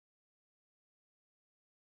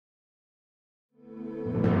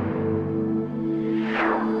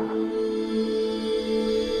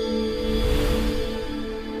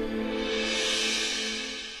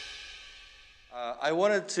I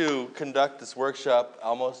wanted to conduct this workshop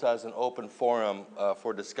almost as an open forum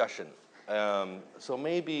for discussion. So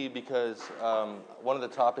maybe because one of the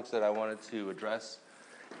topics that I wanted to address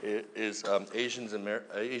is Asian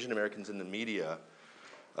Americans in the media.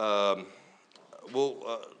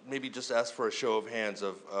 We'll maybe just ask for a show of hands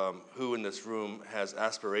of who in this room has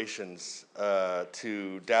aspirations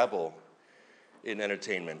to dabble in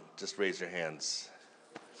entertainment. Just raise your hands.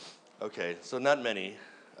 Okay, so not many.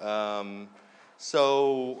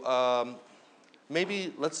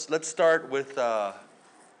 Maybe let's start with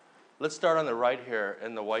let's start on the right here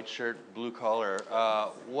in the white shirt, blue collar.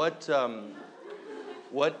 What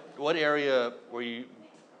area were you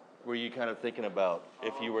kind of thinking about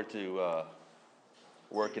if you were to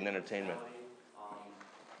work in entertainment?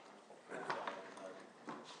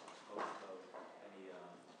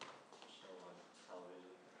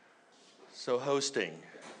 So hosting,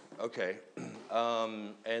 okay.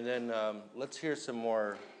 And then let's hear some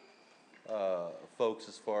more folks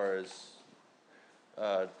as far as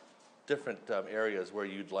different areas where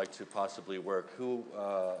you'd like to possibly work. Who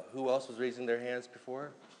else was raising their hands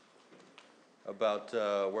before? About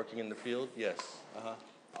working in the field? Yes. I'd like to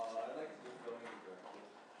just go into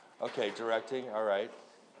directing. Okay, directing. All right.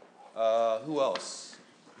 Who else?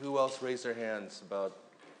 Who else raised their hands about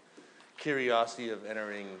curiosity of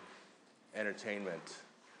entering entertainment?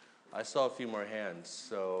 I saw a few more hands.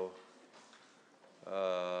 So,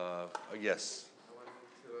 yes. I wanted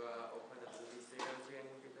to open a movie theater chain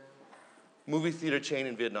in Vietnam. Movie theater chain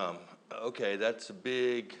in Vietnam. Okay, that's a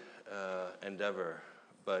big endeavor,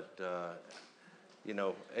 but you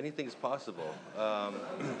know, anything's possible. Yeah.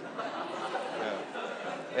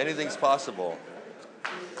 Anything's possible.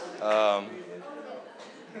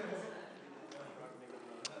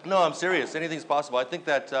 No, I'm serious. Anything's possible. I think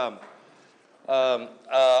that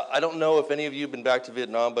I don't know if any of you have been back to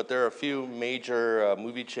Vietnam, but there are a few major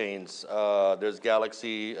movie chains. There's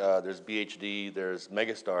Galaxy, there's BHD, there's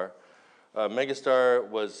Megastar. Megastar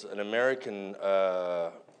was an American,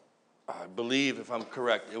 I believe, if I'm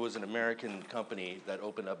correct, it was an American company that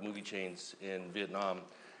opened up movie chains in Vietnam,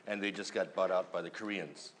 and they just got bought out by the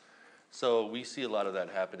Koreans. So we see a lot of that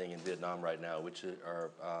happening in Vietnam right now, which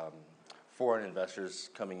are foreign investors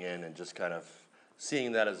coming in and just kind of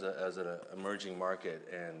seeing that as an emerging market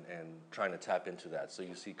and trying to tap into that. So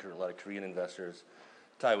you see a lot of Korean investors,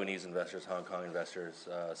 Taiwanese investors, Hong Kong investors,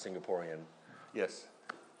 Singaporean. Yes?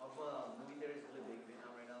 Movie theaters is really big in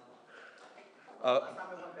Vietnam right now. Last time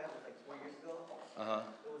I went back was like 4 years ago.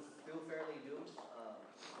 It was still fairly new.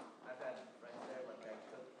 I've had friends there, like I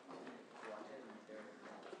took to watch it, and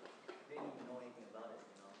they didn't even know anything about it,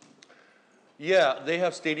 you know? Yeah, they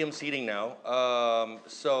have stadium seating now.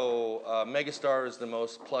 Megastar is the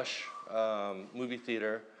most plush movie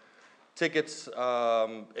theater. Tickets,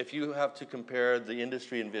 if you have to compare the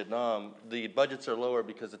industry in Vietnam, the budgets are lower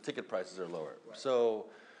because the ticket prices are lower. Right. So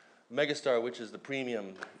Megastar, which is the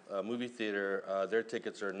premium movie theater, their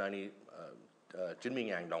tickets are 90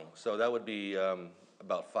 Jinming Dong. So that would be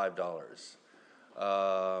about $5.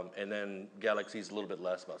 And then Galaxy's a little bit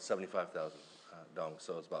less, about 75,000 Dong.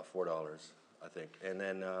 So it's about $4, I think. And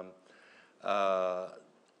then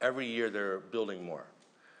every year they're building more.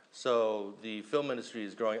 So the film industry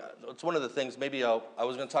is growing. It's one of the things, maybe I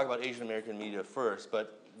was going to talk about Asian American media first,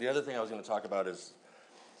 but the other thing I was going to talk about is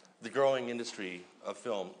the growing industry of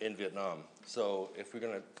film in Vietnam. So if we're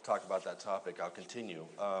going to talk about that topic, I'll continue.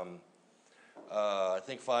 I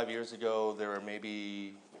think 5 years ago there were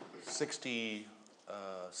maybe 60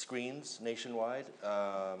 screens nationwide.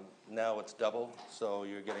 Now it's double, so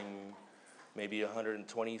you're getting maybe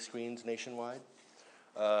 120 screens nationwide.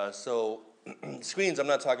 Screens, I'm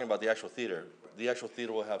not talking about the actual theater. The actual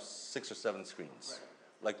theater will have 6 or 7 screens,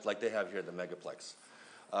 like they have here at the Megaplex.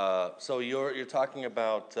 So you're talking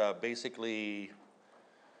about basically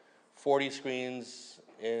 40 screens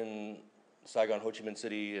in Saigon, Ho Chi Minh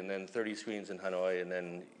City, and then 30 screens in Hanoi, and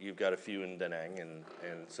then you've got a few in Da Nang, and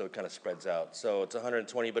so it kind of spreads out. So it's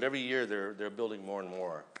 120, but every year they're building more and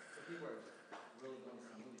more. So people are really going to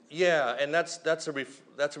see movies. Yeah, and that's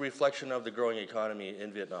a reflection of the growing economy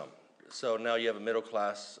in Vietnam. So now you have a middle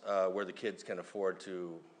class where the kids can afford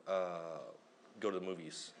to go to the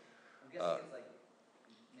movies. I'm guessing it's like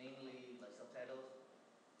mainly like subtitles.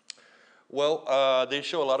 Well, they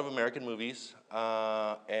show a lot of American movies,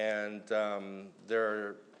 and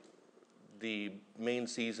the main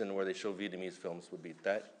season where they show Vietnamese films would be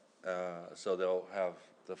Tet. So they'll have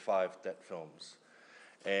the 5 Tet films.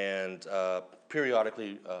 And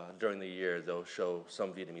periodically during the year, they'll show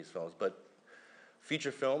some Vietnamese films. But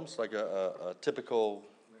feature films, like a typical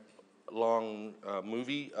long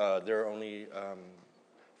movie, there are only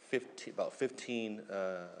about 15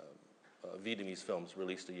 Vietnamese films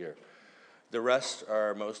released a year. The rest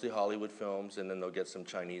are mostly Hollywood films, and then they'll get some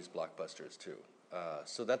Chinese blockbusters too.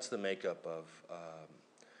 So that's the makeup of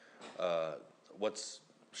what's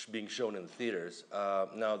being shown in the theaters.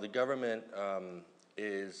 Now the government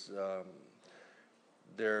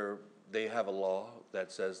they have a law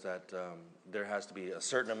that says that there has to be a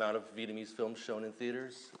certain amount of Vietnamese films shown in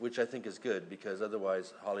theaters, which I think is good because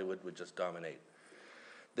otherwise Hollywood would just dominate.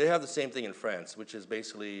 They have the same thing in France, which is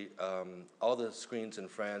basically all the screens in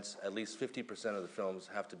France, at least 50% of the films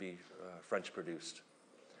have to be French produced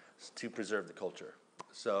to preserve the culture.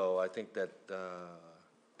 So I think that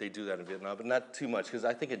they do that in Vietnam, but not too much, because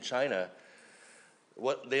I think in China,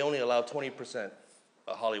 they only allow 20%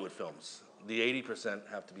 Hollywood films. The 80%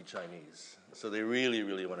 have to be Chinese. So they really,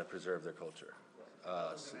 really want to preserve their culture.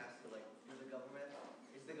 I was going to ask you, like,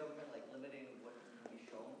 is the government like limiting what can be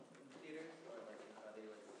shown in theaters, or like are they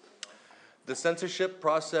like? The censorship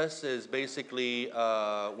process is basically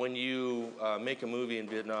when you make a movie in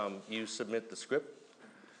Vietnam, you submit the script,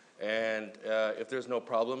 and if there's no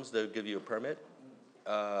problems, they'll give you a permit.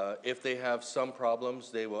 If they have some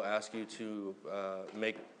problems, they will ask you to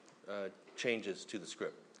make changes to the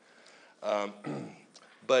script.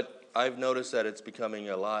 But I've noticed that it's becoming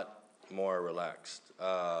a lot more relaxed.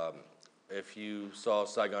 If you saw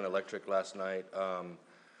Saigon Electric last night,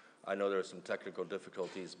 I know there were some technical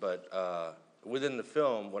difficulties, but within the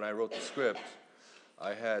film, when I wrote the script,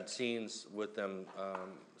 I had scenes with them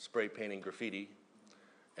spray painting graffiti,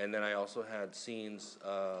 and then I also had scenes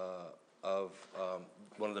of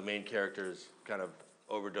one of the main characters kind of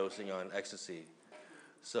overdosing on ecstasy.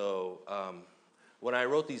 So when I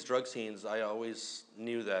wrote these drug scenes, I always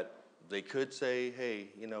knew that they could say, hey,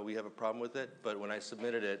 we have a problem with it, but when I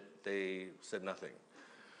submitted it, they said nothing.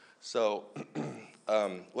 So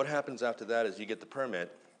what happens after that is you get the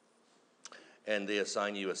permit, and they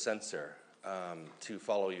assign you a censor to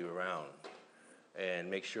follow you around and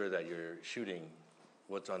make sure that you're shooting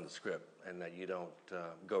what's on the script and that you don't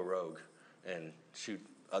go rogue and shoot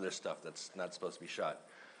other stuff that's not supposed to be shot.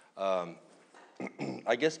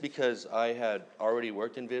 I guess because I had already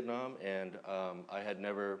worked in Vietnam and I had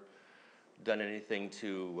never done anything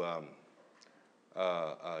to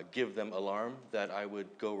give them alarm that I would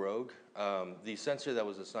go rogue, the censor that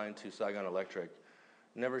was assigned to Saigon Electric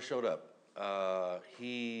never showed up.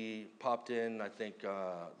 He popped in, I think,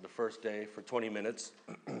 the first day for 20 minutes,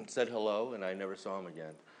 said hello, and I never saw him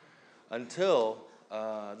again. Until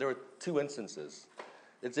there were two instances.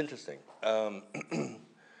 It's interesting.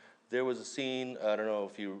 There was a scene, I don't know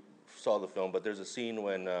if you saw the film, but there's a scene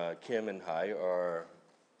when Kim and Hai are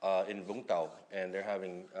in Vũng Tàu, and they're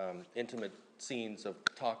having intimate scenes of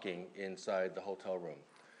talking inside the hotel room.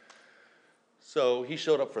 So he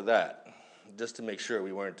showed up for that, just to make sure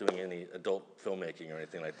we weren't doing any adult filmmaking or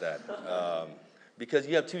anything like that. Because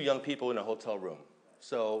you have two young people in a hotel room.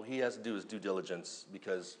 So he has to do his due diligence,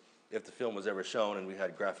 because if the film was ever shown and we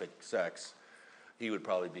had graphic sex, he would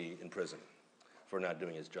probably be in prison for not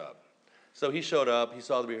doing his job. So he showed up, he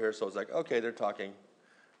saw the rehearsal, was like, okay, they're talking.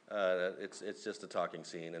 It's just a talking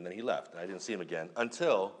scene, and then he left. I didn't see him again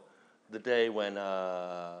until the day when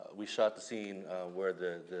we shot the scene where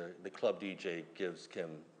the club DJ gives Kim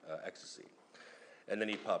ecstasy. And then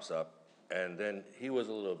he pops up, and then he was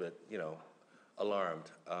a little bit,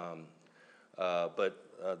 alarmed. But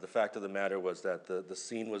the fact of the matter was that the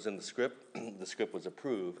scene was in the script, the script was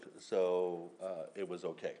approved, so it was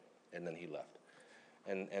okay. And then he left.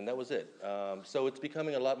 And that was it. So it's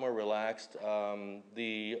becoming a lot more relaxed.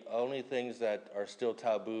 The only things that are still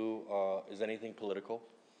taboo is anything political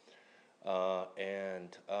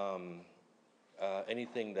and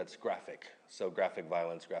anything that's graphic. So graphic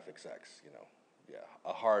violence, graphic sex, Yeah,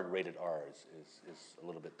 a hard rated R is a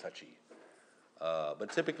little bit touchy.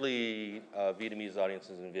 But typically, Vietnamese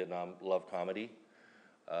audiences in Vietnam love comedy.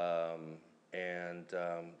 And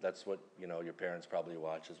that's what, your parents probably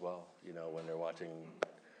watch as well. When they're watching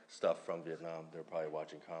stuff from Vietnam, they're probably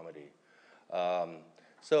watching comedy.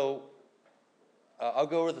 So I'll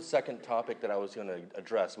go over the second topic that I was going to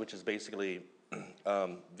address, which is basically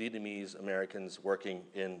Vietnamese Americans working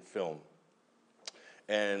in film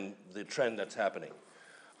and the trend that's happening.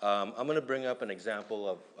 I'm going to bring up an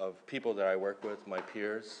example of people that I work with, my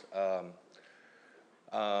peers.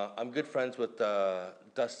 I'm good friends with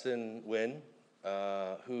Dustin Nguyen,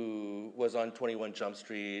 who was on 21 Jump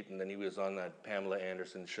Street, and then he was on that Pamela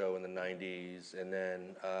Anderson show in the 90s. And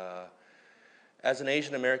then as an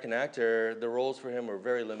Asian American actor, the roles for him were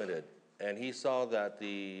very limited. And he saw that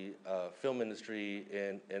the film industry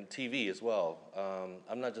and TV as well,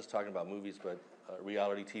 I'm not just talking about movies, but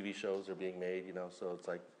reality TV shows are being made, so it's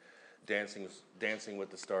like Dancing with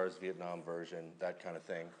the Stars Vietnam version, that kind of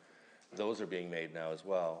thing. Those are being made now as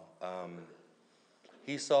well.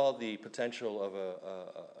 He saw the potential of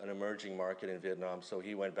an emerging market in Vietnam, so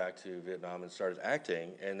he went back to Vietnam and started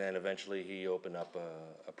acting, and then eventually he opened up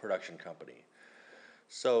a production company.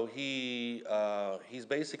 So he's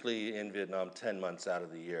basically in Vietnam 10 months out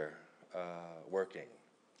of the year working.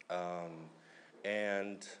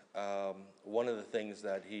 One of the things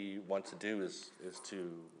that he wants to do is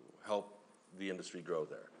to help the industry grow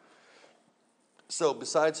there. So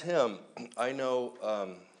besides him, I know,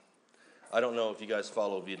 I don't know if you guys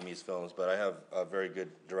follow Vietnamese films, but I have very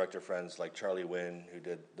good director friends like Charlie Nguyen, who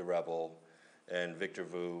did The Rebel, and Victor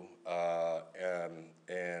Vu,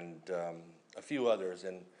 and a few others,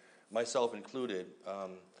 and myself included.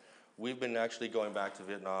 We've been actually going back to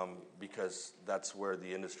Vietnam because that's where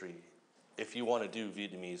the industry, if you want to do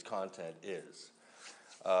Vietnamese content, is.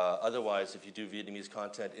 Otherwise, if you do Vietnamese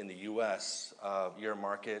content in the US, your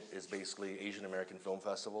market is basically Asian American film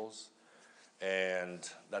festivals, and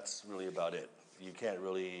that's really about it. You can't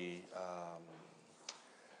really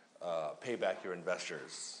pay back your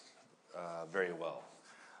investors very well.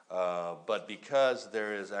 But because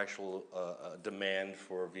there is actual demand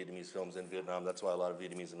for Vietnamese films in Vietnam, that's why a lot of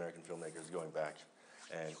Vietnamese American filmmakers are going back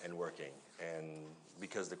and working. And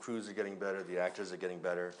because the crews are getting better, the actors are getting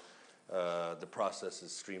better, the process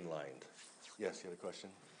is streamlined. Yes, you had a question?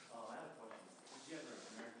 I had a question. Since you guys are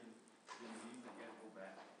American Vietnamese, and you guys go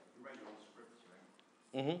back, you write your own scripts, right?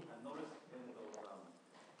 Mm-hmm. I've noticed in those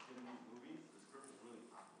Vietnamese movies, the script is really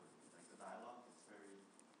awkward. Like the dialogue is very,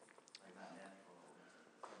 like, not natural.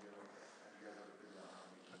 Have you guys ever figured out how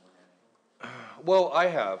to make it more natural? Well,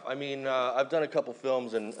 I have. I mean, I've done a couple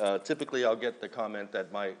films, and typically I'll get the comment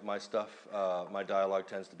that my stuff, my dialogue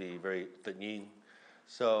tends to be very thin.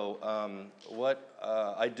 So what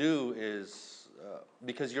I do is,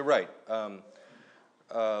 because you're right,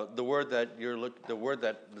 the word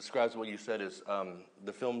that describes what you said is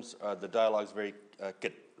the film's the dialogue's very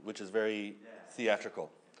kit, which is very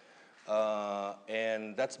theatrical,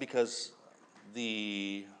 and that's because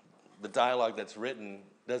the dialogue that's written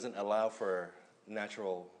doesn't allow for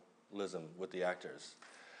naturalism with the actors.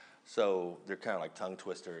 So they're kind of like tongue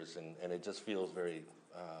twisters, and it just feels very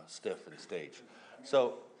stiff and staged.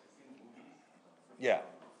 So, yeah.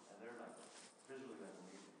 And they're like visually like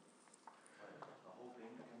amazing. But the whole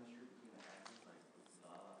thing, the chemistry between the actors, like with the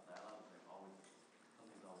dialogue is like always,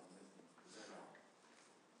 something's always missing. Is there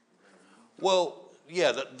a reason? Well,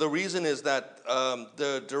 yeah, the reason is that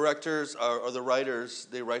the directors or the writers,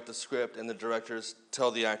 they write the script, and the directors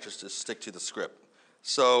tell the actors to stick to the script.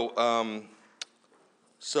 So,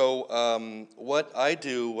 what I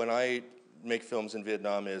do when I make films in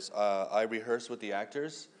Vietnam is I rehearse with the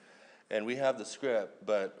actors, and we have the script,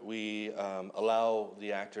 but we allow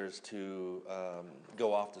the actors to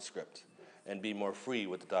go off the script and be more free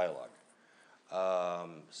with the dialogue.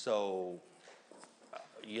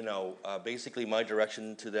 Basically my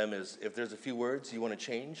direction to them is if there's a few words you want to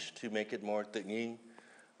change to make it more tự nhiên,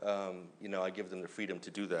 I give them the freedom to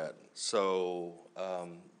do that. So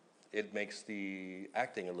it makes the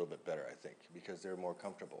acting a little bit better, I think, because they're more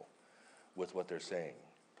comfortable with what they're saying.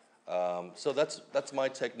 So that's my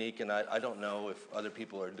technique, and I don't know if other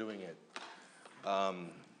people are doing it.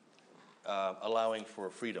 Allowing for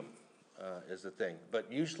freedom is the thing. But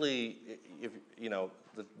usually, if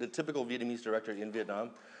the typical Vietnamese director in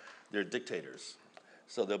Vietnam, they're dictators.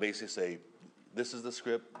 So they'll basically say, "This is the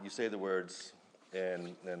script. You say the words,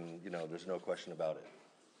 and there's no question about it."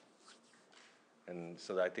 And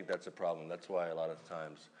so I think that's a problem. That's why a lot of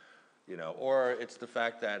times, or it's the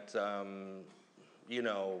fact that, a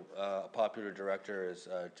popular director is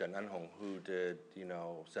Trần Anh Hùng, who did,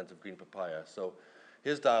 Scent of Green Papaya. So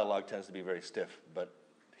his dialogue tends to be very stiff, but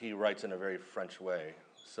he writes in a very French way.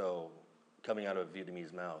 So coming out of a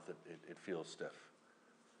Vietnamese mouth, it feels stiff.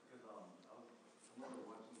 Because I remember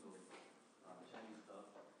watching those Chinese stuff,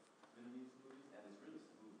 Vietnamese movies, and it's really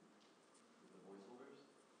smooth with the voiceovers.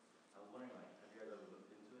 I was wondering, like, have you guys ever looked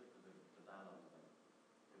into it? Because the dialogue is like,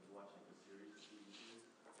 if you watch like the series, the TV series,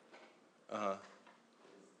 Uh-huh.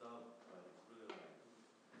 it's stuff, but it's really like,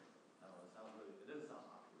 I don't know, it sounds really, it doesn't sound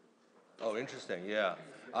awkward. Oh, interesting. Yeah,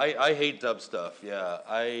 I hate dub stuff. Yeah,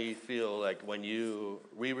 I feel like when you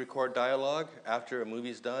re-record dialogue after a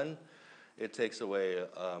movie's done, it takes away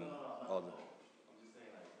all the. I'm just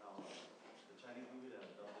saying, like, how the Chinese movie that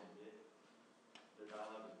was dubbed in Viet, their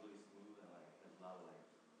dialogue is really smooth and like has a lot of like,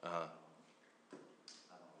 Uh-huh.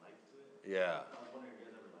 I don't know, life to it. Yeah. I was wondering if you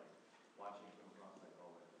guys ever like watching and came across like,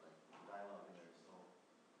 oh, like the dialogue in there is so,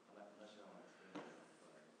 I'm not sure how to explain it,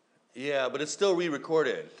 but Yeah, but it's still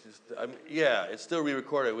re-recorded. Yeah, it's still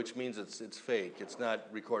re-recorded, which means it's fake. It's not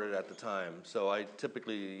recorded at the time. So I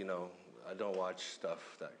typically, I don't watch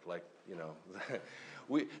stuff that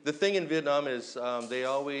the thing in Vietnam is they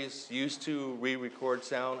always used to re-record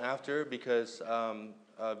sound after because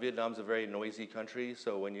Vietnam's a very noisy country.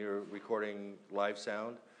 So when you're recording live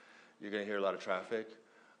sound, you're going to hear a lot of traffic.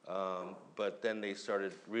 But then they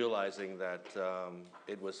started realizing that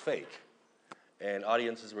it was fake. And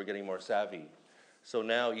audiences were getting more savvy. So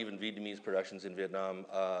now even Vietnamese productions in Vietnam,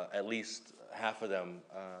 at least half of them,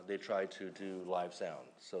 they try to do live sound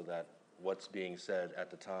so that what's being said at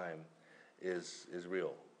the time is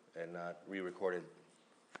real and not re-recorded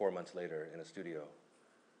 4 months later in a studio.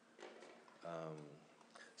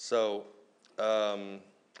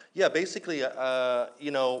 Yeah, basically,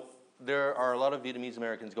 there are a lot of Vietnamese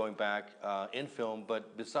Americans going back in film,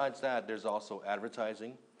 but besides that, there's also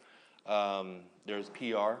advertising. There's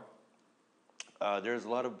PR. There's a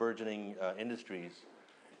lot of burgeoning industries.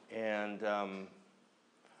 And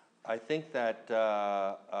I think that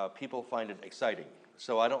people find it exciting.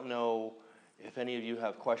 So I don't know if any of you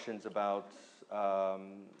have questions about, I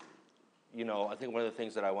think one of the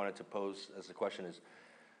things that I wanted to pose as a question is,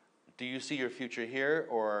 do you see your future here,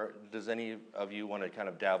 or does any of you want to kind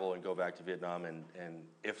of dabble and go back to Vietnam? And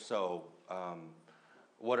if so,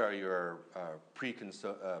 what are your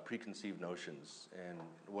preconceived notions, and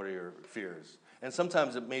what are your fears? And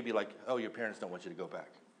sometimes it may be like, oh, your parents don't want you to go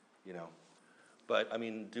back, But, I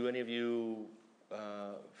mean, do any of you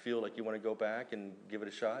feel like you want to go back and give it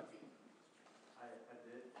a shot? I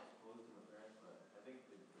did oppose to my parents, but I think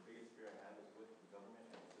the biggest fear I have is with the government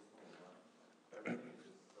and the system as well. Everything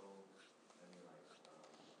is just so,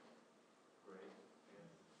 great, I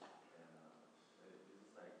guess. And it's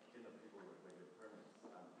just like getting the people with your permits.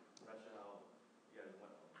 I'm not sure how you guys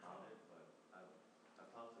went about it, but I've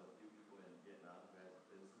talked to a few people in Vietnam who has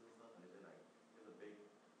businesses and stuff, and they said like it's a big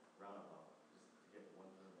roundabout just to get one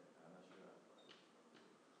permit. I'm not sure.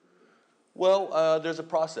 Well, there's a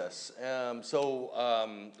process.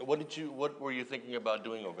 What were you thinking about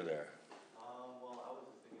doing over there? Well, I was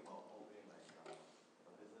just thinking about opening like a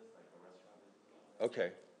business, like a restaurant business. Okay.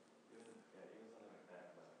 Even something like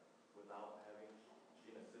that, but without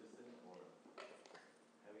being a citizen or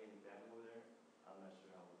having any family over there, I'm not sure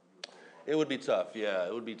how you would go about it. It would be tough, yeah,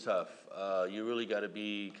 it would be tough. You really got to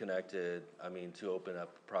be connected, to open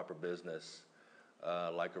up a proper business,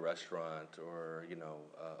 like a restaurant or,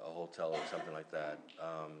 a hotel or something like that.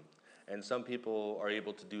 And some people are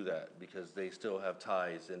able to do that because they still have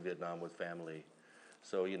ties in Vietnam with family.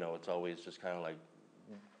 So, it's always just kind of like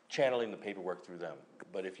channeling the paperwork through them.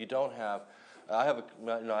 But if you don't have, I have a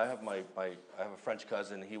French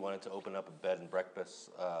cousin. He wanted to open up a bed and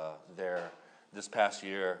breakfast there this past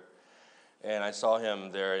year, and I saw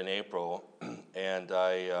him there in April, and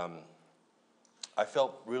I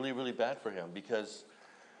felt really, really bad for him because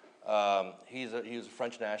he was a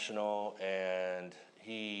French national, and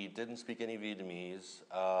he didn't speak any Vietnamese,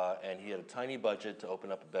 and he had a tiny budget to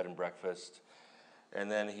open up a bed and breakfast. And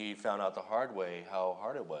then he found out the hard way how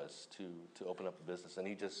hard it was to open up a business, and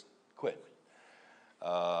he just quit.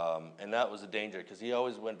 And that was a danger because he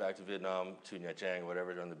always went back to Vietnam, to Nha Trang,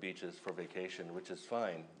 whatever, on the beaches for vacation, which is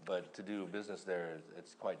fine. But to do business there,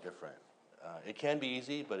 it's quite different. It can be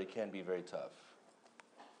easy, but it can be very tough.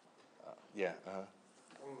 Yeah.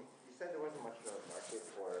 You said there wasn't much of a market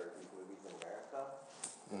for these movies in America.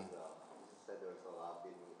 You just said there was a lot of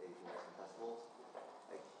big Asian American festivals.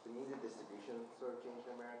 Like, the music distribution sort of changed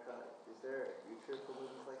in America. Is there a future for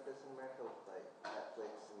movies like this in America, with like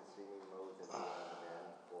Netflix and streaming modes and on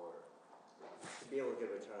demand, or to be able to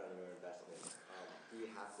get a return on your investment? Do you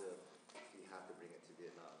have to bring it to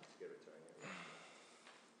Vietnam to get a return on your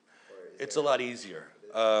investment? It's a lot easier.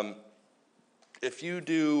 If you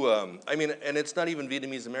do, and it's not even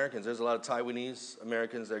Vietnamese Americans. There's a lot of Taiwanese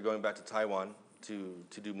Americans that are going back to Taiwan to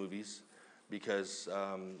do movies because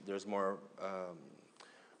there's more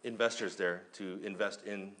investors there to invest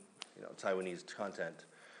in Taiwanese content.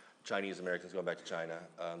 Chinese Americans going back to China.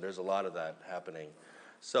 There's a lot of that happening.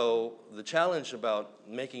 So the challenge about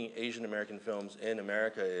making Asian American films in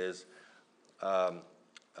America is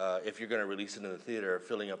if you're going to release it in the theater,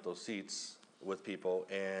 filling up those seats with people,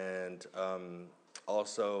 and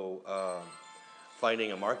also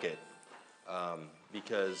finding a market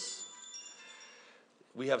because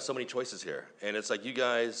we have so many choices here. And it's like you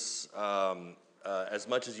guys, as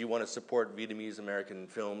much as you want to support Vietnamese American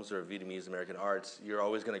films or Vietnamese American arts, you're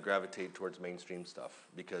always going to gravitate towards mainstream stuff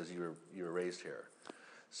because you were raised here.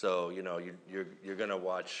 So you're going to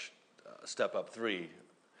watch Step Up 3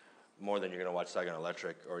 more than you're going to watch Saigon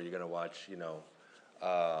Electric, or you're going to watch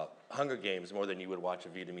Hunger Games more than you would watch a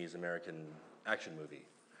Vietnamese American action movie.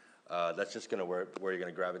 That's just gonna where you're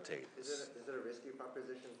gonna gravitate. Is it a risky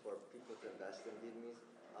proposition for people to invest in Vietnamese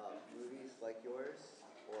movies like yours,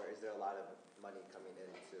 or is there a lot of money coming in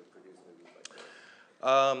to produce movies like yours?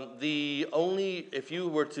 If you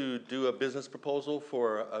were to do a business proposal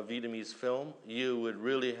for a Vietnamese film, you would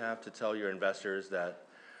really have to tell your investors that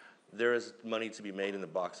there is money to be made in the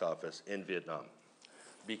box office in Vietnam,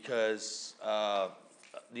 because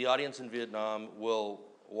the audience in Vietnam will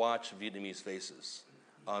watch Vietnamese faces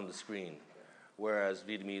on the screen, whereas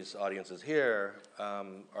Vietnamese audiences here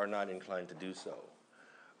are not inclined to do so.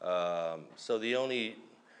 So the only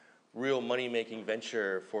real money-making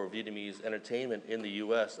venture for Vietnamese entertainment in the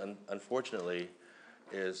U.S., unfortunately,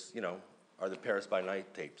 are the Paris by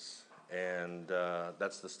Night tapes, and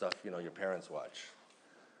that's the stuff your parents watch.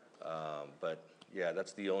 But yeah,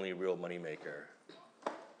 that's the only real moneymaker.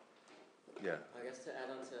 Yeah. I guess to add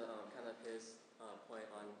on to kind of his point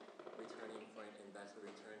on return for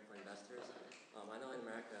investors. I know in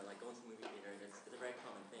America, like going to movie theater, it's a very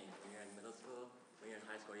common thing. When you're in middle school, when you're in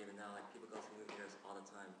high school, even now, like people go to movie theaters all the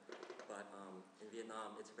time. But in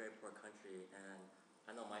Vietnam, it's a very poor country, and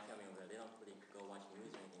I know my family over there, they don't really go watch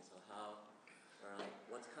movies or anything. So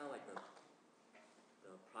what's kind of like the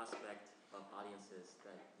prospect of audiences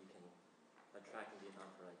that you can attract in Vietnam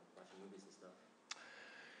for like watching movies and stuff?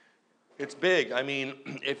 It's big. I mean,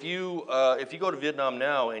 if you go to Vietnam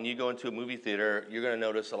now and you go into a movie theater, you're going to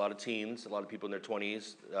notice a lot of teens, a lot of people in their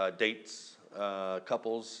 20s, dates,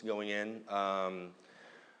 couples going in,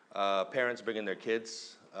 parents bringing their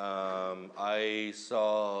kids. I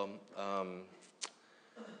saw,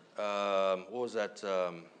 what was that?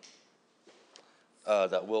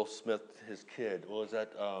 That Will Smith, his kid. What was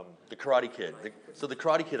that? The Karate Kid. So the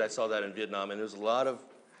Karate Kid, I saw that in Vietnam, and there's a lot of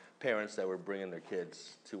parents that were bringing their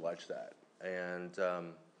kids to watch that. And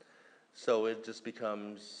so it just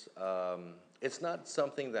becomes, it's not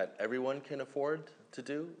something that everyone can afford to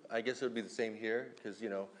do. I guess it would be the same here, because,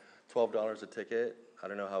 $12 a ticket. I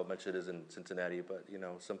don't know how much it is in Cincinnati, but,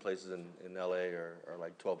 some places in LA are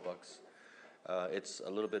like $12. It's a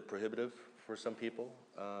little bit prohibitive for some people.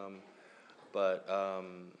 But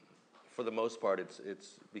for the most part,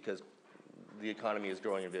 it's because the economy is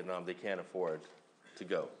growing in Vietnam. They can't afford to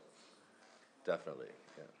go. Definitely,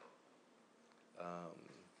 yeah.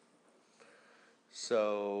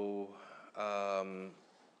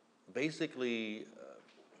 Basically,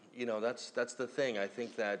 that's the thing. I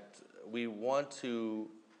think that we want to,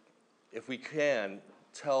 if we can,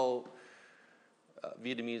 tell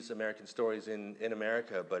Vietnamese American stories in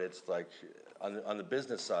America, but it's like on the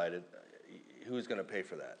business side, who's going to pay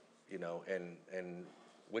for that, and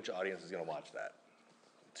which audience is going to watch that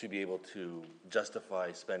to be able to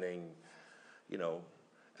justify spending,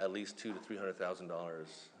 at least $200,000 to $300,000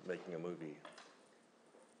 making a movie.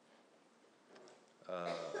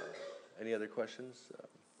 Any other questions?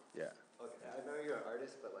 Yeah. Okay, I know you're an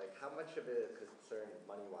artist, but how much of it is concerned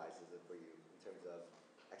money-wise is it for you in terms of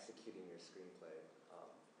executing your screenplay?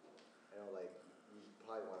 I know you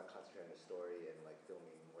probably want to concentrate on the story and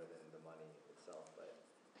filming more than the money itself, but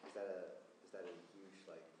is that a huge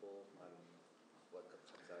pull on what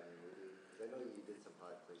comes out in your movie? Because I know you did some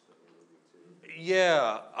product placement in your movie too.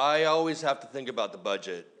 Yeah, I always have to think about the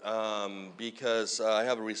budget because I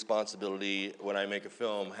have a responsibility when I make a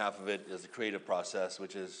film. Half of it is the creative process,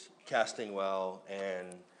 which is casting well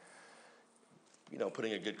and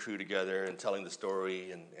putting a good crew together and telling the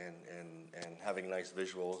story and having nice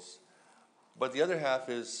visuals. But the other half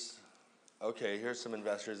is, okay, here's some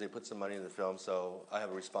investors, they put some money in the film, so I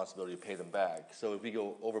have a responsibility to pay them back. So if we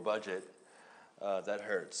go over budget, that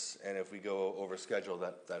hurts. And if we go over schedule,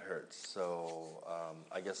 that hurts. So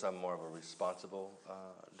I guess I'm more of a responsible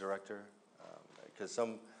director. Because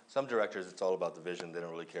some directors, it's all about the vision. They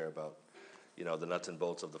don't really care about, the nuts and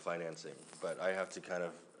bolts of the financing. But I have to kind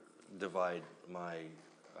of divide my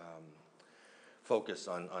focus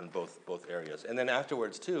on both areas. And then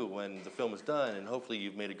afterwards, too, when the film is done and hopefully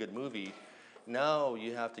you've made a good movie, now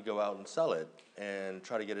you have to go out and sell it and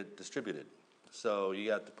try to get it distributed. So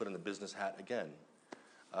you have to put in the business hat again.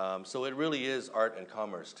 So it really is art and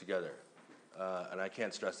commerce together. And I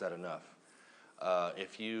can't stress that enough.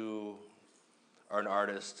 If you are an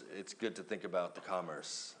artist, it's good to think about the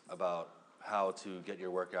commerce, about how to get your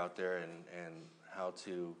work out there and how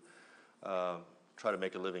to try to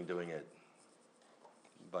make a living doing it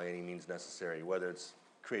by any means necessary, whether it's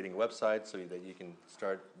creating websites so that you can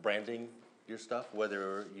start branding your stuff,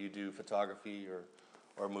 whether you do photography or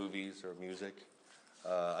movies or music.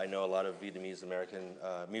 I know a lot of Vietnamese American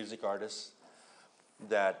music artists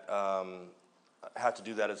that have to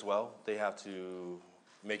do that as well. They have to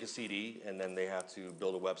make a CD, and then they have to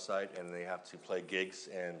build a website, and they have to play gigs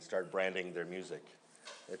and start branding their music.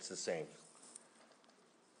 It's the same.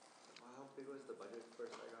 How big was the budget for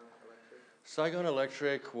Saigon Electric? Saigon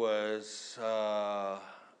Electric was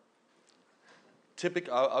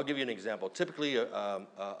I'll give you an example. Typically,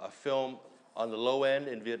 a film on the low end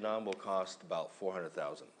in Vietnam will cost about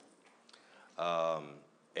 $400,000,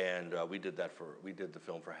 and we did the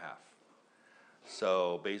film for half.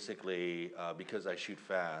 So basically, because I shoot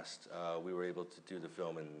fast, we were able to do the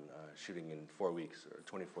film in shooting in 4 weeks or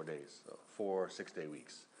 24 days, so 4 6-day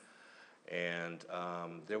weeks. And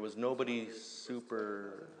there was nobody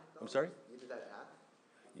super. I'm sorry? You did that half?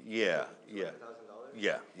 Yeah, yeah,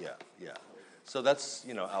 $200,000? yeah. So that's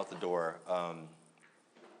out the door.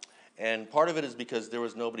 And part of it is because there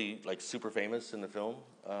was nobody like super famous in the film,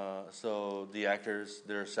 so the actors,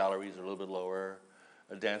 their salaries are a little bit lower.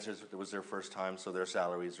 Dancers, it was their first time, so their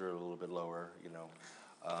salaries are a little bit lower,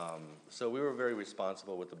 So we were very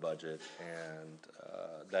responsible with the budget, and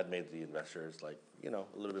that made the investors a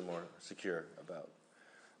little bit more secure about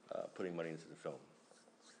putting money into the film.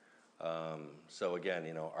 So again,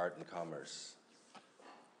 art and commerce.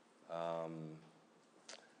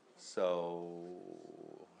 So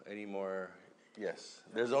any more? Yes,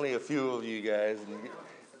 there's only a few of you guys, and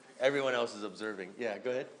everyone else is observing. Yeah, go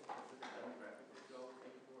ahead.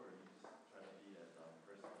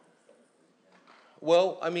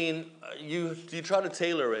 Well, I mean, you try to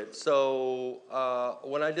tailor it. So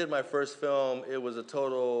when I did my first film, it was a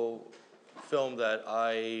total film that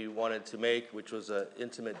I wanted to make, which was an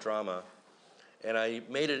intimate drama, and I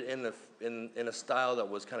made it in a style that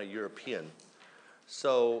was kind of European.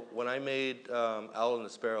 So when I made Owl and the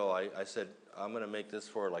Sparrow, I said I'm going to make this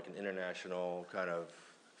for like an international kind of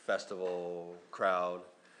festival crowd,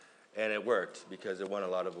 and it worked because it won a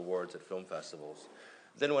lot of awards at film festivals.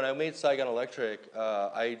 Then when I made Saigon Electric,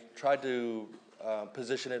 I tried to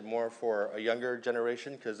position it more for a younger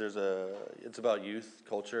generation because it's about youth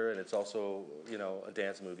culture, and it's also a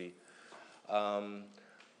dance movie.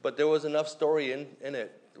 But there was enough story in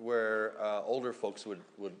it where older folks would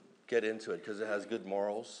get into it because it has good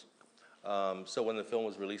morals. So when the film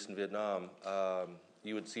was released in Vietnam,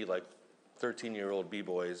 you would see like 13-year-old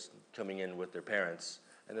b-boys coming in with their parents,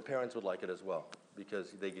 and the parents would like it as well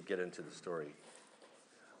because they could get into the story.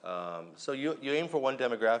 So you aim for one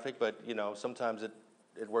demographic, but sometimes it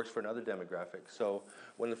works for another demographic. So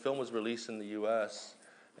when the film was released in the U.S.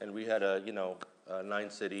 and we had 9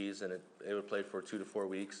 cities and it would play for 2 to 4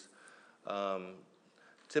 weeks,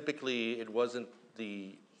 typically it wasn't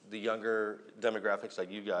the younger demographics like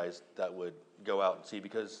you guys that would go out and see,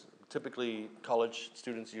 because typically college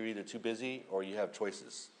students, you're either too busy or you have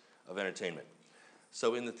choices of entertainment.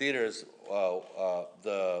 So in the theaters,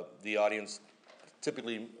 the audience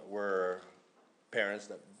typically were parents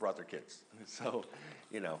that brought their kids. So,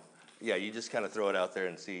 you just kind of throw it out there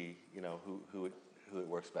and see, who it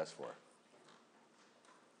works best for.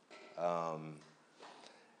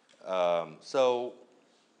 So,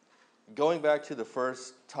 going back to the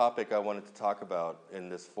first topic I wanted to talk about in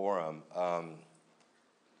this forum,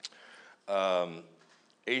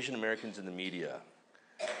 Asian Americans in the media.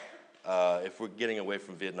 If we're getting away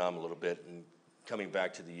from Vietnam a little bit and coming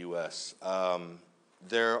back to the U.S.,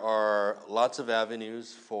 there are lots of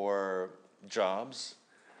avenues for jobs.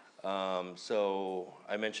 So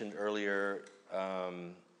I mentioned earlier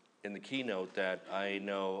in the keynote that I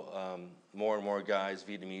know more and more guys,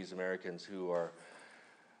 Vietnamese Americans, who are,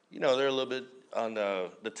 they're a little bit on the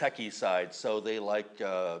techie side, so they like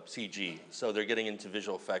CG. So they're getting into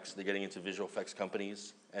visual effects, they're getting into visual effects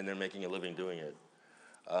companies, and they're making a living doing it.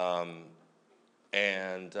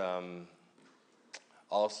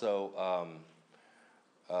 Also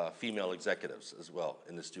female executives as well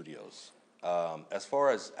in the studios. As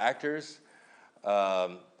far as actors,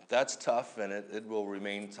 that's tough, and it will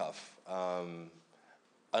remain tough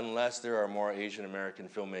unless there are more Asian American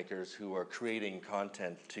filmmakers who are creating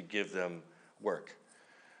content to give them work.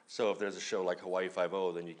 So if there's a show like Hawaii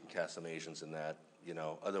Five-0, then you can cast some Asians in that.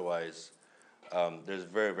 Otherwise, there's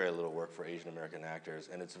very, very little work for Asian American actors,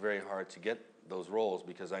 and it's very hard to get those roles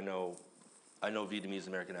because I know Vietnamese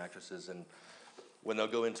American actresses, and when they'll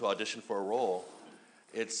go into audition for a role,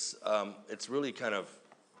 it's really kind of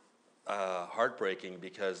heartbreaking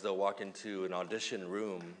because they'll walk into an audition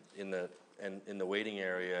room in the waiting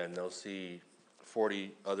area and they'll see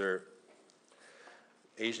 40 other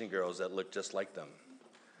Asian girls that look just like them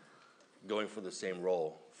going for the same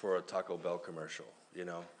role for a Taco Bell commercial,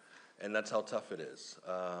 and that's how tough it is.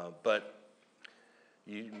 But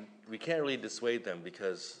we can't really dissuade them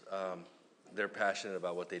because they're passionate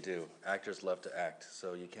about what they do. Actors love to act,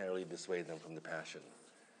 so you can't really dissuade them from the passion.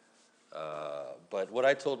 But what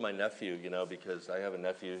I told my nephew, you know, because I have a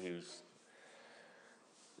nephew who's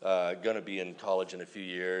going to be in college in a few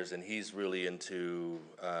years, and he's really into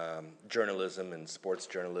journalism and sports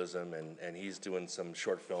journalism, and he's doing some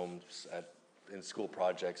short films in school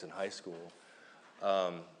projects in high school.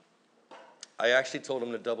 I actually told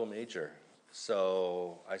him to double major.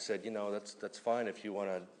 So I said, you know, that's fine if you want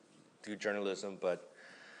to do journalism, but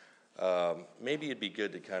maybe it'd be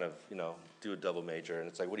good to kind of, you know, do a double major. And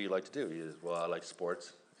it's like, what do you like to do? He says, well, I like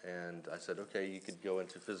sports. And I said, okay, you could go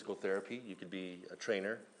into physical therapy. You could be a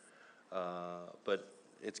trainer. But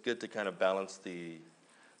it's good to kind of balance the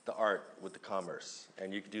art with the commerce.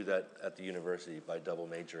 And you could do that at the university by double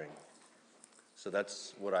majoring. So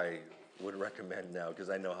that's what I would recommend now, because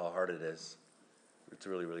I know how hard it is. It's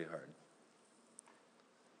really, really hard.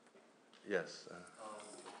 Yes.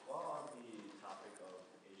 While on the topic of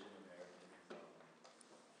Asian Americans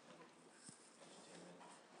entertainment,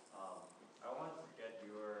 I wanted to get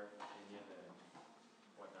your opinion and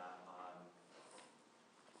whatnot on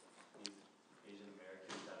these Asian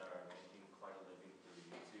Americans that are making quite a living through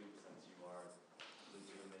YouTube, since you are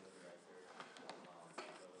legitimate director.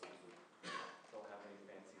 Those who don't have any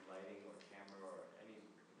fancy lighting or camera or any,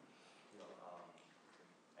 you know,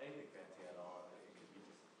 anything fancy at all. It could be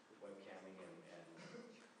just webcamming and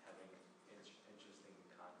having interesting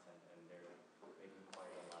content, and they're making quite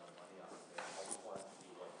a lot of money off of it. I just wanted to see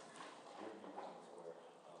what your viewpoints were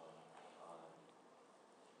on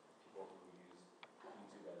people who use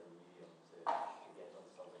YouTube as a medium to get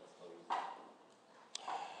themselves exposed.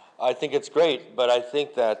 I think it's great, but I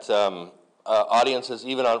think that audiences,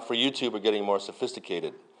 even for YouTube, are getting more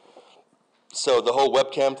sophisticated. So the whole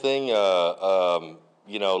webcam thing,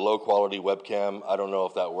 you know, low quality webcam, I don't know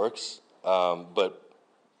if that works, but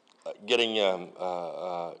getting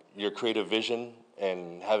your creative vision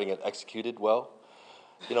and having it executed well,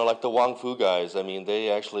 you know, like the Wong Fu guys, I mean,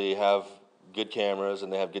 they actually have good cameras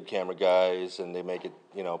and they have good camera guys and they make it,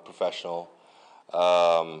 you know, professional.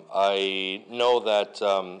 I know that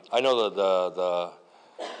the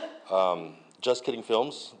Just Kidding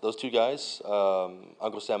Films, those two guys,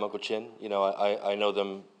 Uncle Sam, Uncle Chin, you know, I know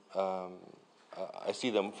them, I see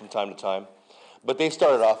them from time to time, but they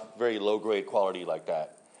started off very low-grade quality like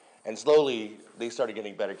that, and slowly they started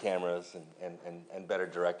getting better cameras and better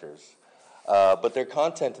directors, but their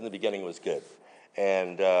content in the beginning was good,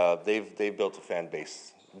 and they've built a fan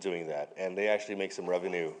base doing that, and they actually make some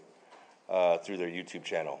revenue through their YouTube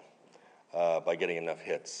channel by getting enough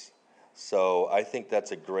hits. So I think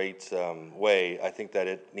that's a great way. I think that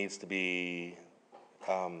it needs to be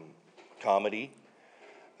comedy,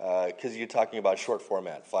 because you're talking about short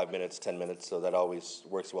format, 5 minutes, 10 minutes, so that always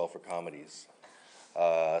works well for comedies.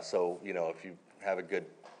 So, you know, if you have a good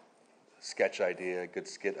sketch idea, a good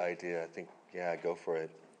skit idea, I think, yeah, go for it.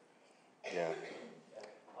 Yeah.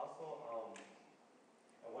 Also,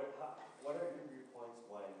 what are your viewpoints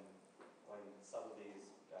when some of these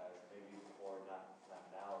guys, maybe before, not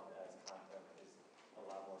now, as content is a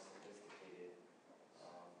lot more sophisticated,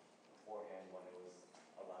 beforehand when it was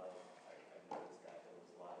a lot of, I noticed that there was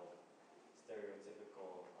a lot of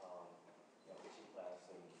stereotypical, you know, cheap laughs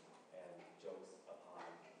and jokes upon,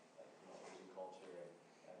 like, you know, Asian culture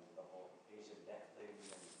and the whole Asian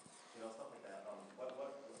Netflix and, you know, stuff like that.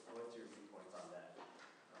 What's your viewpoints on that?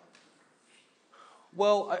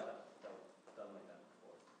 Well, Done like that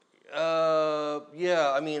before.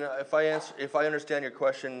 yeah. I mean, if I understand your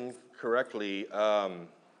question correctly,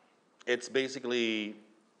 it's basically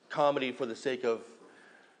comedy for the sake of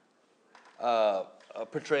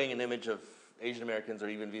portraying an image of Asian Americans or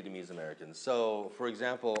even Vietnamese Americans. So, for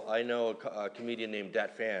example, I know a comedian named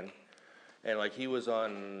Dat Phan, and like he was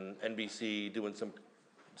on NBC doing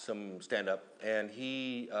some stand-up, and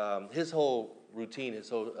his whole routine, his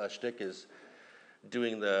whole shtick is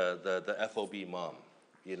doing the FOB mom,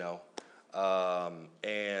 you know,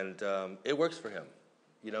 and it works for him.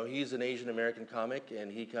 You know, he's an Asian American comic,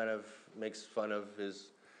 and he kind of makes fun of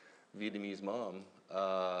his Vietnamese mom,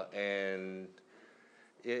 and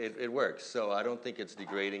it works. So I don't think it's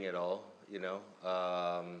degrading at all. You know,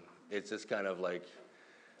 it's just kind of like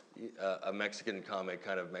a Mexican comic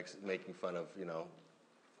kind of making fun of, you know,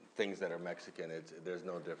 things that are Mexican. There's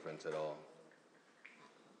no difference at all.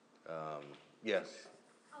 Yes.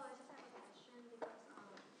 Oh, I just have a question because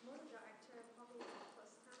most of your actors probably are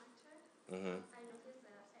first-time actor. Mm-hmm. I noticed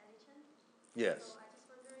that Sally Chen. Yes. So I just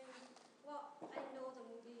wondering, well, I know the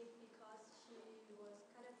movie because she was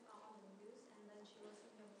kind of on the news and then she was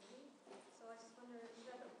in the movie. So I just wonder, is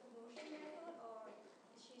that a promotion method or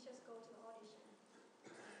did she just go to the audition?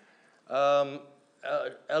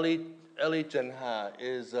 Ellie Chen Ha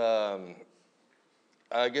is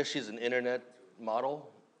I guess she's an internet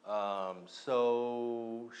model.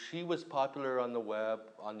 So she was popular on the web,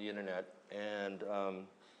 on the internet, and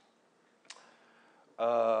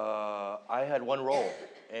I had one role,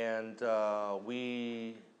 and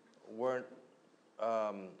we weren't.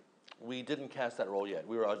 We didn't cast that role yet.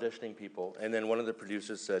 We were auditioning people, and then one of the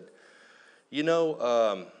producers said, "You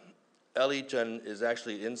know, Ellie Chen is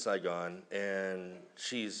actually in Saigon, and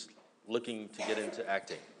she's looking to get into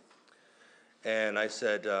acting." And I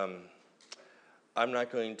said, "I'm not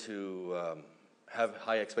going to have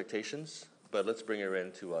high expectations, but let's bring her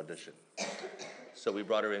in to audition." So we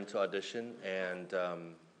brought her in to audition, and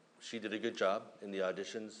she did a good job in the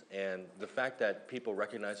auditions. And the fact that people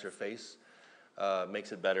recognize her face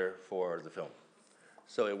makes it better for the film.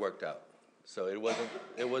 So it worked out. So it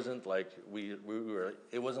wasn't like we were,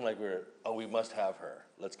 oh, we must have her,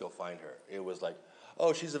 let's go find her. It was like,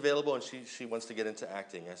 oh, she's available and she wants to get into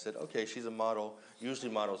acting. I said, okay, she's a model.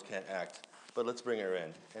 Usually models can't act, but let's bring her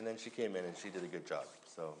in. And then she came in and she did a good job.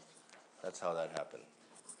 So that's how that happened.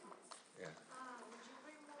 Yeah. Would you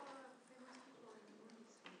bring more famous people in the movies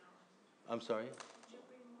now? I'm sorry? Would you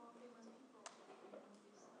bring more famous people in the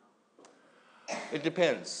movies now? It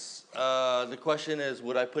depends. The question is,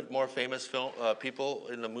 would I put more famous people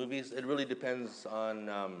in the movies? It really depends on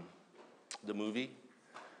the movie.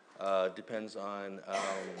 Depends on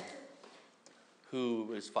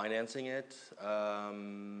who is financing it.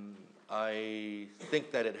 I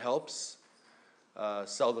think that it helps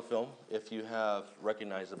sell the film if you have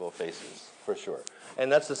recognizable faces, for sure.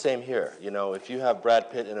 And that's the same here. You know, if you have Brad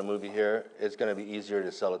Pitt in a movie here, it's going to be easier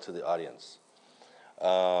to sell it to the audience.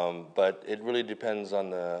 But it really depends on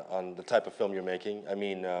the type of film you're making. I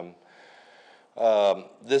mean,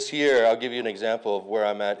 this year, I'll give you an example of where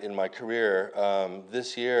I'm at in my career.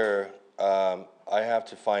 This year, I have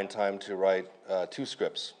to find time to write 2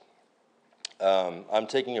 scripts. I'm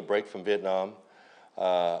taking a break from Vietnam.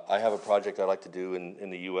 I have a project I'd like to do in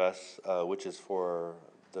the U.S., which is for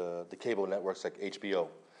the cable networks like HBO.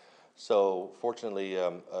 So fortunately,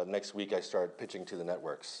 next week I start pitching to the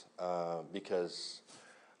networks because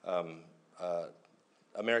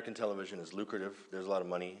American television is lucrative. There's a lot of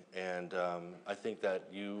money, and I think that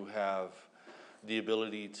you have the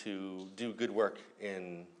ability to do good work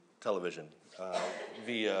in television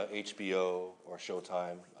via HBO or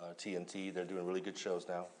Showtime, TNT. They're doing really good shows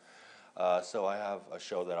now. So I have a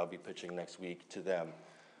show that I'll be pitching next week to them.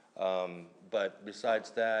 But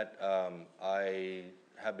besides that, I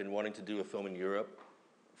have been wanting to do a film in Europe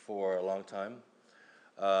for a long time.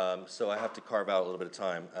 So I have to carve out a little bit of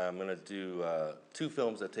time. I'm going to do 2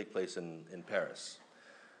 films that take place in Paris.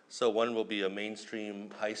 So one will be a mainstream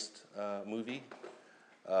heist movie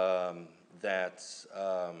that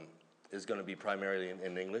is going to be primarily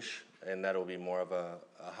in English, and that will be more of a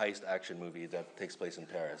heist action movie that takes place in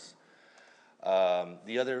Paris.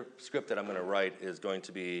 The other script that I'm going to write is going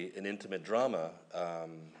to be an intimate drama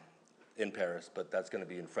in Paris, but that's going to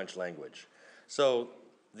be in French language. So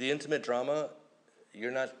the intimate drama,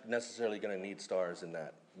 you're not necessarily going to need stars in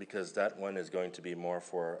that, because that one is going to be more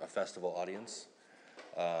for a festival audience.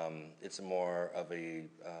 It's more of a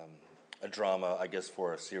drama, I guess,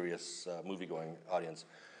 for a serious movie-going audience.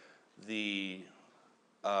 The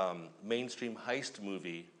mainstream heist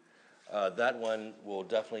movie, that one will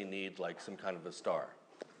definitely need like some kind of a star.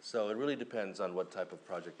 So it really depends on what type of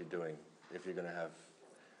project you're doing, if you're going to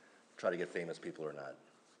try to get famous people or not.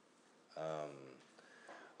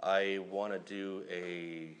 I want to do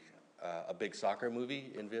a big soccer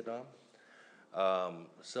movie in Vietnam.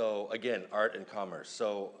 So again, art and commerce.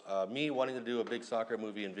 So me wanting to do a big soccer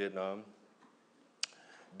movie in Vietnam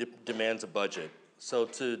demands a budget. So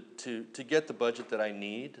to get the budget that I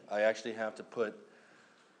need, I actually have to put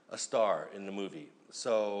a star in the movie.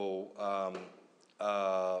 So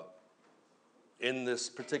in this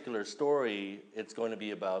particular story, it's going to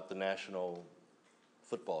be about the national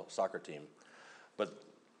football soccer team. But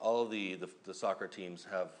all of the soccer teams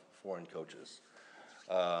have foreign coaches.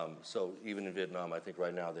 So even in Vietnam, I think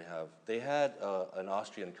right now they had an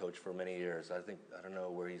Austrian coach for many years. I don't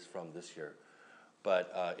know where he's from this year.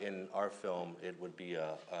 But in our film, it would be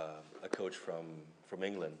a coach from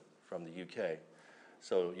England, from the UK.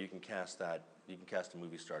 So you can cast that. You can cast a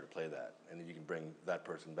movie star to play that, and then you can bring that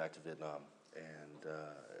person back to Vietnam and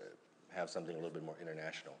have something a little bit more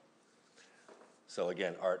international. So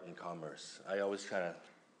again, art and commerce. I always kind of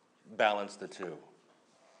balance the two.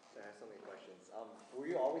 I have so many questions. Were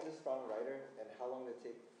you always a strong writer, and how long did it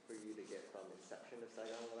take for you to get from inception of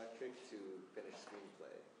Saigon Electric to finished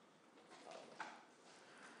screenplay?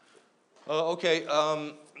 Okay.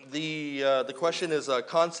 The question is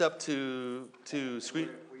concept to screen.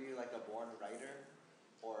 Were you like a born writer?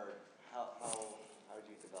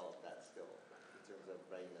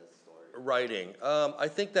 Writing. I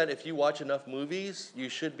think that if you watch enough movies, you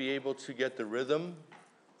should be able to get the rhythm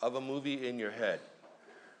of a movie in your head.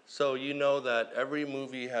 So you know that every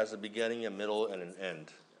movie has a beginning, a middle, and an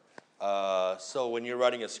end. So when you're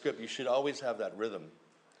writing a script, you should always have that rhythm.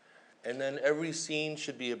 And then every scene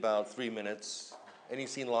should be about 3 minutes. Any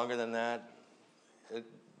scene longer than that, it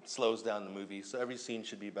slows down the movie. So every scene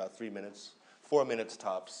should be about 3 minutes, 4 minutes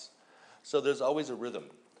tops. So there's always a rhythm.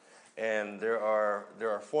 And there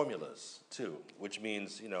are formulas too, which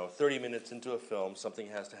means 30 minutes into a film, something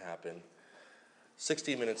has to happen.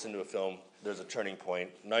 60 minutes into a film, there's a turning point.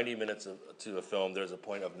 90 minutes to a film, there's a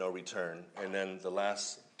point of no return. And then the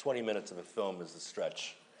last 20 minutes of a film is the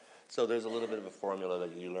stretch. So there's a little bit of a formula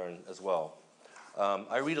that you learn as well.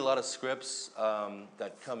 I read a lot of scripts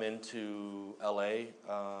that come into LA.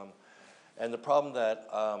 And the problem that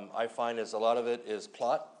I find is a lot of it is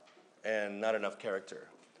plot and not enough character.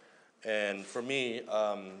 And for me,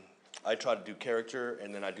 I try to do character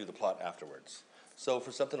and then I do the plot afterwards. So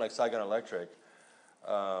for something like Saigon Electric,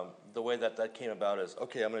 the way that came about is,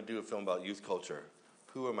 okay, I'm going to do a film about youth culture.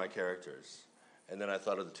 Who are my characters? And then I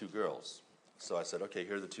thought of the two girls. So I said, okay,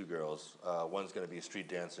 here are the two girls. One's going to be a street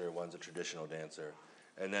dancer, one's a traditional dancer.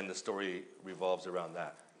 And then the story revolves around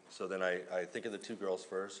that. So then I think of the two girls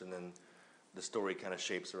first, and then the story kind of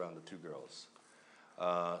shapes around the two girls.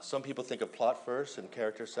 Some people think of plot first and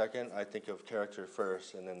character second. I think of character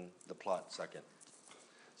first and then the plot second.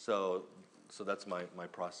 So that's my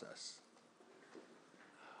process.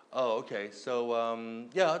 Oh, okay. So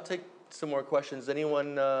yeah, I'll take some more questions.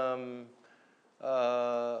 Anyone?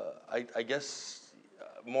 I guess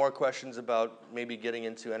more questions about maybe getting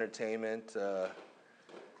into entertainment.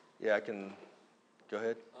 Yeah, I can. Go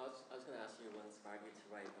ahead. I was going to ask you what inspired you to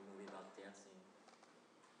write a movie about dancing.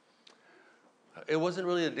 It wasn't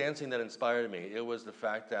really the dancing that inspired me. It was the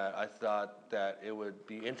fact that I thought that it would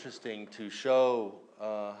be interesting to show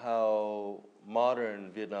how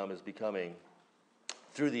modern Vietnam is becoming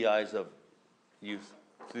through the eyes of youth,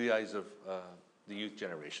 through the eyes of the youth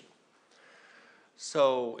generation.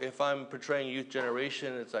 So if I'm portraying youth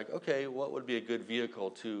generation, it's like, okay, what would be a good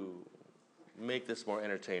vehicle to make this more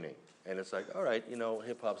entertaining? And it's like, all right,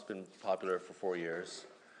 hip-hop's been popular for 4 years.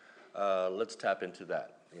 Let's tap into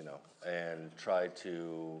that, and try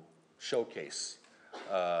to showcase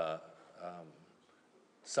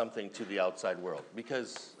something to the outside world.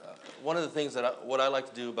 Because one of the things what I like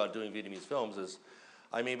to do about doing Vietnamese films is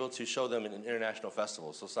I'm able to show them in international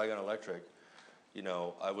festivals. So Saigon Electric,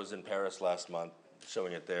 I was in Paris last month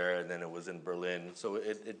showing it there, and then it was in Berlin. So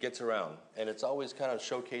it gets around. And it's always kind of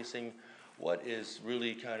showcasing what is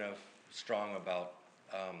really kind of strong about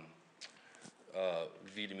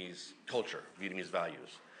Vietnamese culture, Vietnamese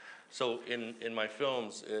values. So in my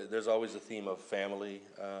films, there's always a theme of family.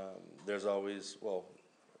 There's always,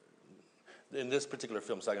 in this particular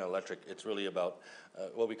film, Saigon Electric, it's really about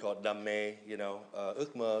what we call đam mê,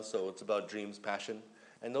 ước mơ, so it's about dreams, passion.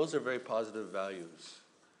 And those are very positive values.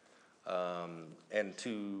 And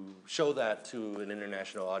to show that to an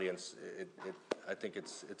international audience, I think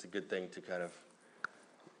it's a good thing to kind of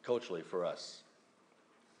culturally for us.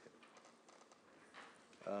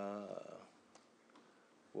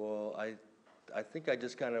 I think I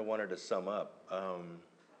just kind of wanted to sum up,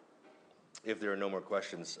 if there are no more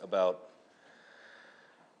questions, about,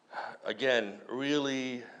 again,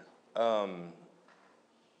 really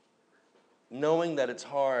knowing that it's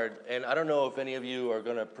hard. And I don't know if any of you are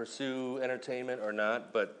going to pursue entertainment or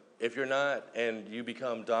not, but if you're not and you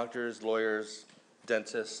become doctors, lawyers,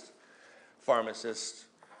 dentists, pharmacists,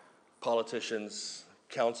 politicians,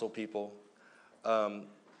 council people,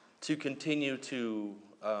 to continue to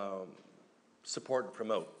support and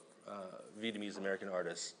promote Vietnamese American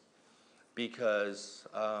artists, because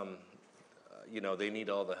they need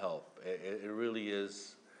all the help. It really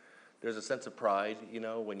is. There's a sense of pride,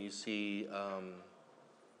 when you see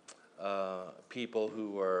people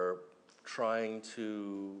who are trying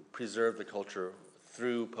to preserve the culture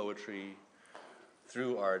through poetry,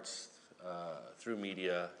 through arts, through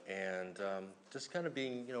media, and just kind of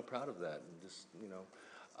being, proud of that. And just,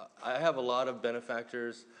 I have a lot of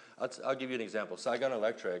benefactors. I'll give you an example. Saigon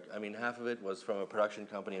Electric, half of it was from a production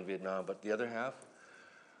company in Vietnam, but the other half,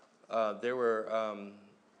 there were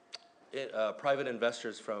private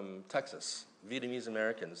investors from Texas, Vietnamese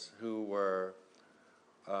Americans, who were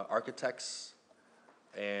architects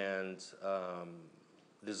and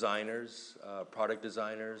designers, product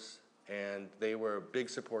designers, and they were big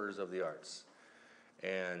supporters of the arts.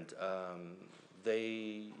 And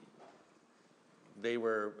they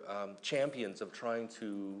were champions of trying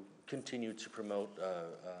to continue to promote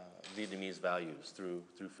Vietnamese values through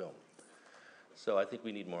film. So I think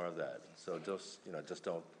we need more of that. So just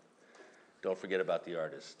don't forget about the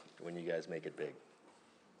artist when you guys make it big.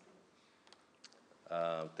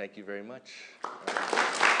 Thank you very much.